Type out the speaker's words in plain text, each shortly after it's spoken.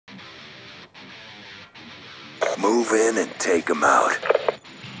Move in and take them out.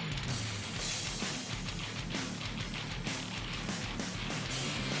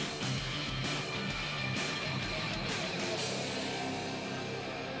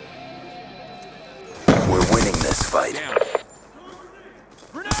 We're winning this fight.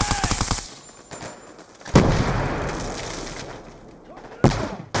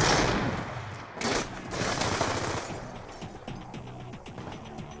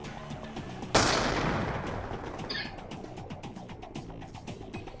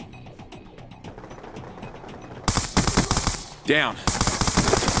 Down. Down.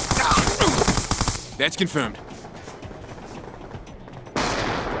 That's confirmed.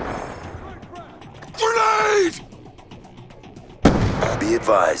 Grenade! Be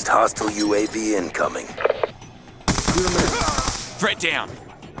advised, hostile UAV incoming. Threat down.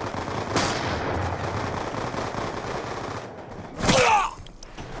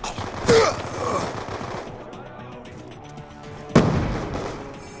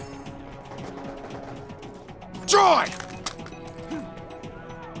 Try!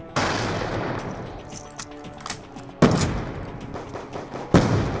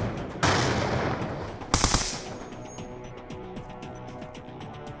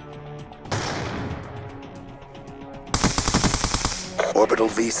 Orbital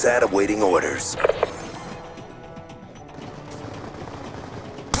VSAT awaiting orders.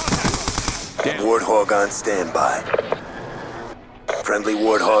 Down. Warthog on standby. Friendly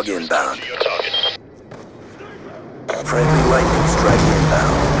Warthog inbound. Friendly lightning strike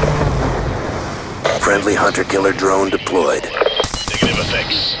inbound. Friendly hunter-killer drone deployed. Negative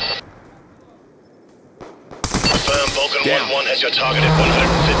effects. Confirm Vulcan 1-1 has your target at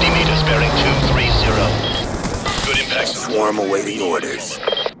 150 meters, bearing 230. Good impact. Swarm awaiting orders.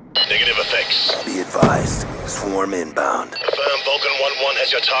 Negative effects. Be advised, swarm inbound. Confirm Vulcan 1-1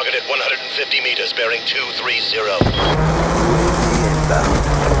 has your target at 150 meters, bearing 230. UAV inbound.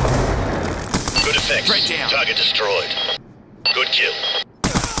 Good effects. Right down. Target destroyed. Good kill.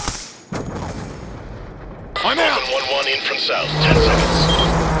 I'm out! Vulcan 1-1 in from south. 10 seconds.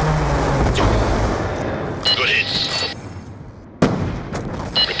 Good hits.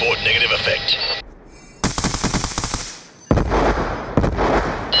 Report negative effect.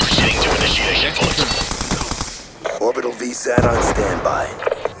 Proceeding to initiation point. Orbital VSAT on standby.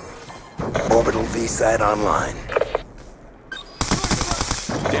 Orbital VSAT online.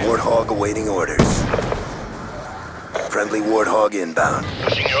 Warthog awaiting orders. Friendly Warthog inbound.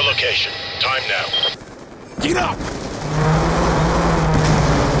 Pushing your location. Time now. Get up!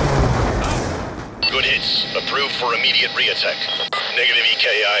 Good hits. Approved for immediate re-attack. Negative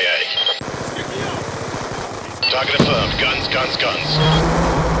EKIA. Target affirmed. Guns, guns, guns.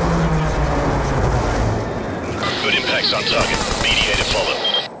 Good impacts on target. BDA to follow.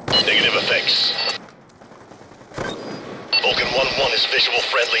 Negative effects. Vulcan 1-1 is visual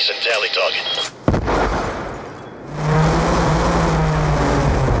friendlies and tally target.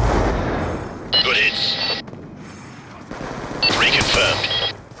 Good hits. 3 confirmed.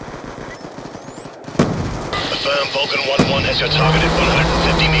 Affirm Vulcan 1-1 has your target at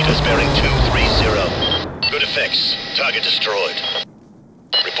 150 meters, bearing 230. Good effects. Target destroyed.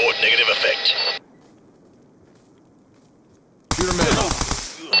 Report negative effect.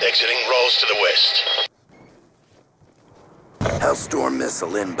 Exiting Rose to the west. Hellstorm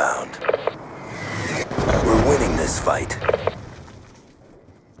missile inbound. We're winning this fight.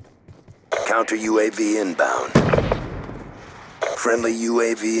 Counter UAV inbound. Friendly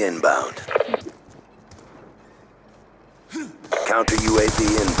UAV inbound. Counter UAV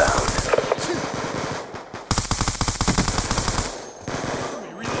inbound.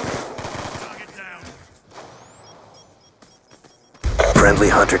 Friendly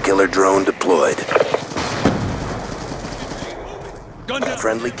hunter-killer drone deployed. Gun down.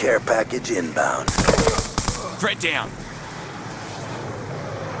 Friendly care package inbound. Threat down.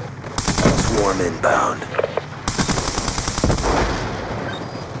 Swarm inbound.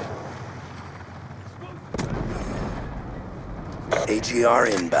 AGR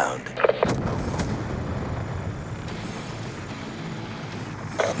inbound.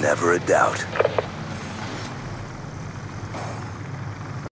 Never a doubt.